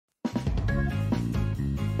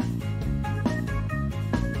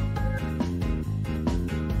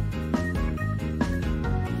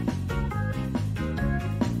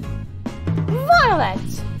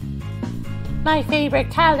My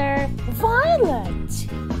favorite color, violet.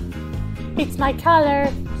 It's my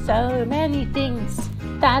color, so many things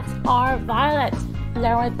that are violet.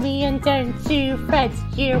 Learn with me and don't you fret.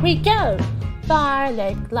 Here we go.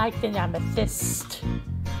 Violet like an amethyst.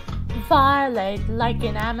 Violet like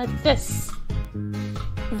an amethyst.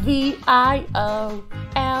 V-I-O-L-E-T.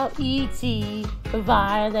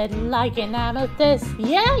 Violet like an amethyst.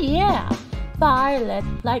 Yeah. Violet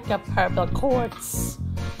like a purple quartz.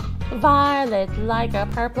 Violet like a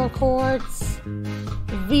purple quartz.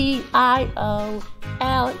 V-I-O-L-E-T.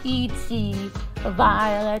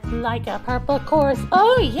 Violet like a purple quartz.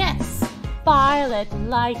 Oh yes! Violet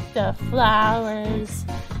like the flowers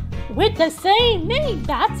with the same name.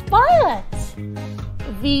 That's violet.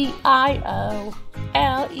 V-I-O-L-E-T.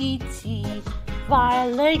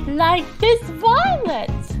 Violet like this violet.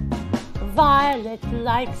 Violet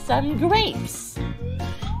like some grapes,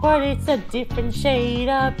 but it's a different shade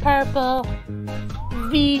of purple.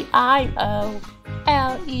 V-I-O-L-E-T.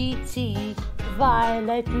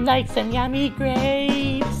 Violet like some yummy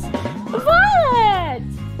grapes. Violet!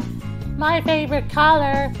 My favorite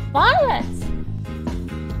color, violet.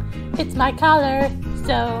 It's my color,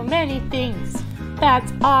 so many things that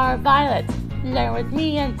are violet. Learn with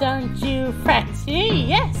me and don't you fret.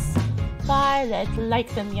 Yes! Violet like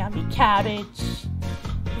some yummy cabbage.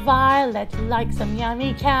 Violet like some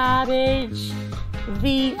yummy cabbage.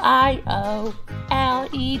 V-I-O-L-E-T.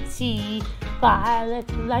 Violet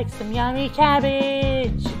like some yummy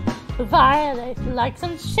cabbage. Violet like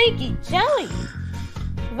some shaky jelly.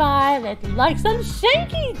 Violet like some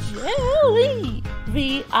shaky jelly.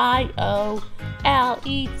 V-I-O-L-E-T.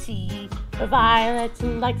 Violet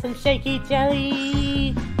like some shaky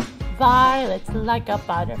jelly. Violet like a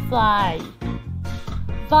butterfly.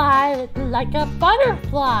 Violet like a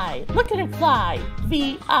butterfly. Look at it fly.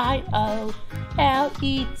 V-I-O-L-E-T.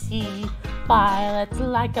 Violet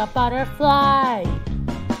like a butterfly.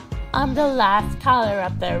 I'm the last color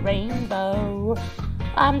of the rainbow.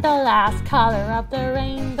 I'm the last color of the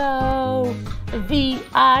rainbow.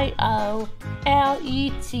 V-I-O-L-E-T.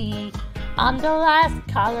 I'm the last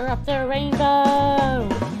color of the rainbow.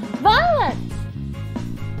 Violet!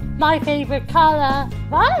 My favorite color,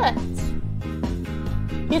 violet.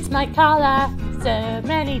 It's my color, so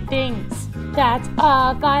many things that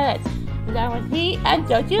are violet. Learn with me and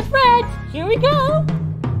don't you fret. Here we go.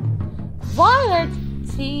 Violet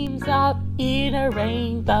teams up in a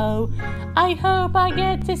rainbow. I hope I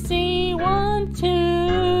get to see one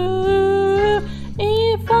too.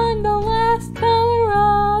 If I'm the last color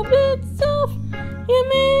of itself, you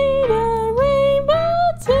made a rainbow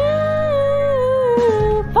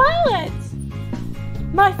too. Violet!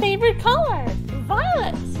 My favorite color,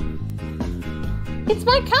 violet. It's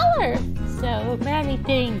my color, so many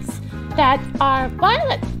things that are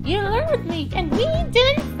violet. You learn with me and we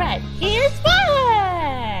didn't fret. Here's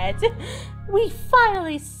violet! We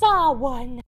finally saw one.